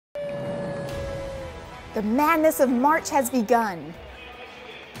The madness of March has begun.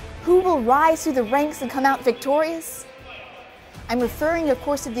 Who will rise through the ranks and come out victorious? I'm referring, of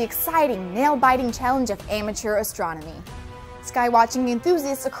course, to the exciting, nail-biting challenge of amateur astronomy. Skywatching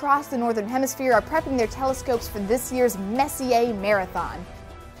enthusiasts across the Northern Hemisphere are prepping their telescopes for this year's Messier Marathon,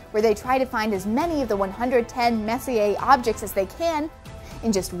 where they try to find as many of the 110 Messier objects as they can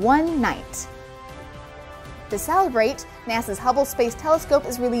in just one night. To celebrate, NASA's Hubble Space Telescope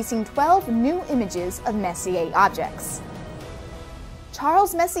is releasing 12 new images of Messier objects.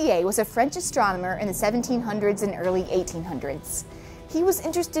 Charles Messier was a French astronomer in the 1700s and early 1800s. He was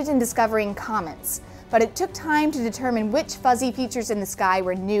interested in discovering comets, but it took time to determine which fuzzy features in the sky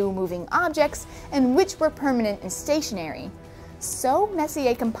were new moving objects and which were permanent and stationary. So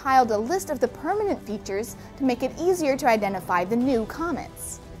Messier compiled a list of the permanent features to make it easier to identify the new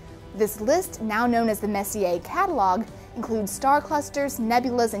comets. This list, now known as the Messier Catalog, includes star clusters,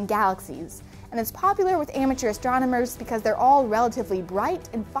 nebulas, and galaxies, and is popular with amateur astronomers because they're all relatively bright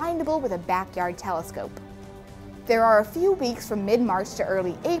and findable with a backyard telescope. There are a few weeks from mid-March to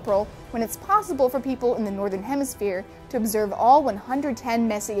early April when it's possible for people in the Northern Hemisphere to observe all 110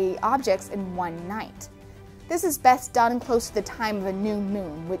 Messier objects in one night. This is best done close to the time of a new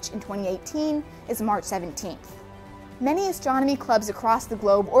moon, which in 2018 is March 17th. Many astronomy clubs across the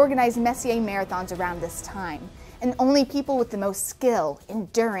globe organize Messier marathons around this time, and only people with the most skill,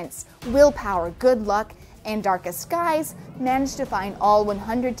 endurance, willpower, good luck, and darkest skies manage to find all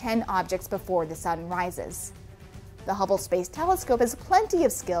 110 objects before the sun rises. The Hubble Space Telescope has plenty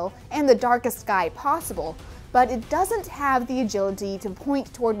of skill and the darkest sky possible, but it doesn't have the agility to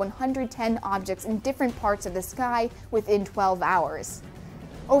point toward 110 objects in different parts of the sky within 12 hours.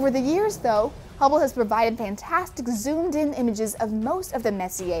 Over the years, though, Hubble has provided fantastic zoomed-in images of most of the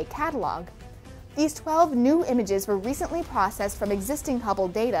Messier catalog. These 12 new images were recently processed from existing Hubble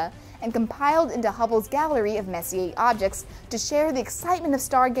data and compiled into Hubble's gallery of Messier objects to share the excitement of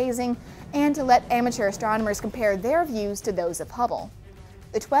stargazing and to let amateur astronomers compare their views to those of Hubble.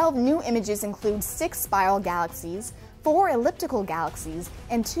 The 12 new images include 6 spiral galaxies, 4 elliptical galaxies,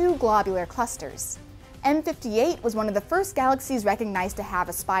 and 2 globular clusters. M58 was one of the first galaxies recognized to have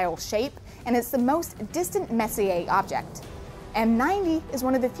a spiral shape, and it's the most distant Messier object. M90 is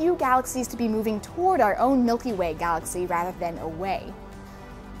one of the few galaxies to be moving toward our own Milky Way galaxy rather than away.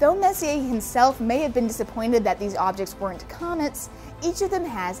 Though Messier himself may have been disappointed that these objects weren't comets, each of them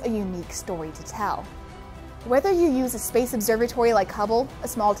has a unique story to tell. Whether you use a space observatory like Hubble, a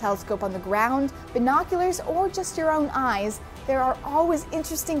small telescope on the ground, binoculars, or just your own eyes, there are always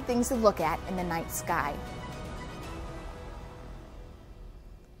interesting things to look at in the night sky.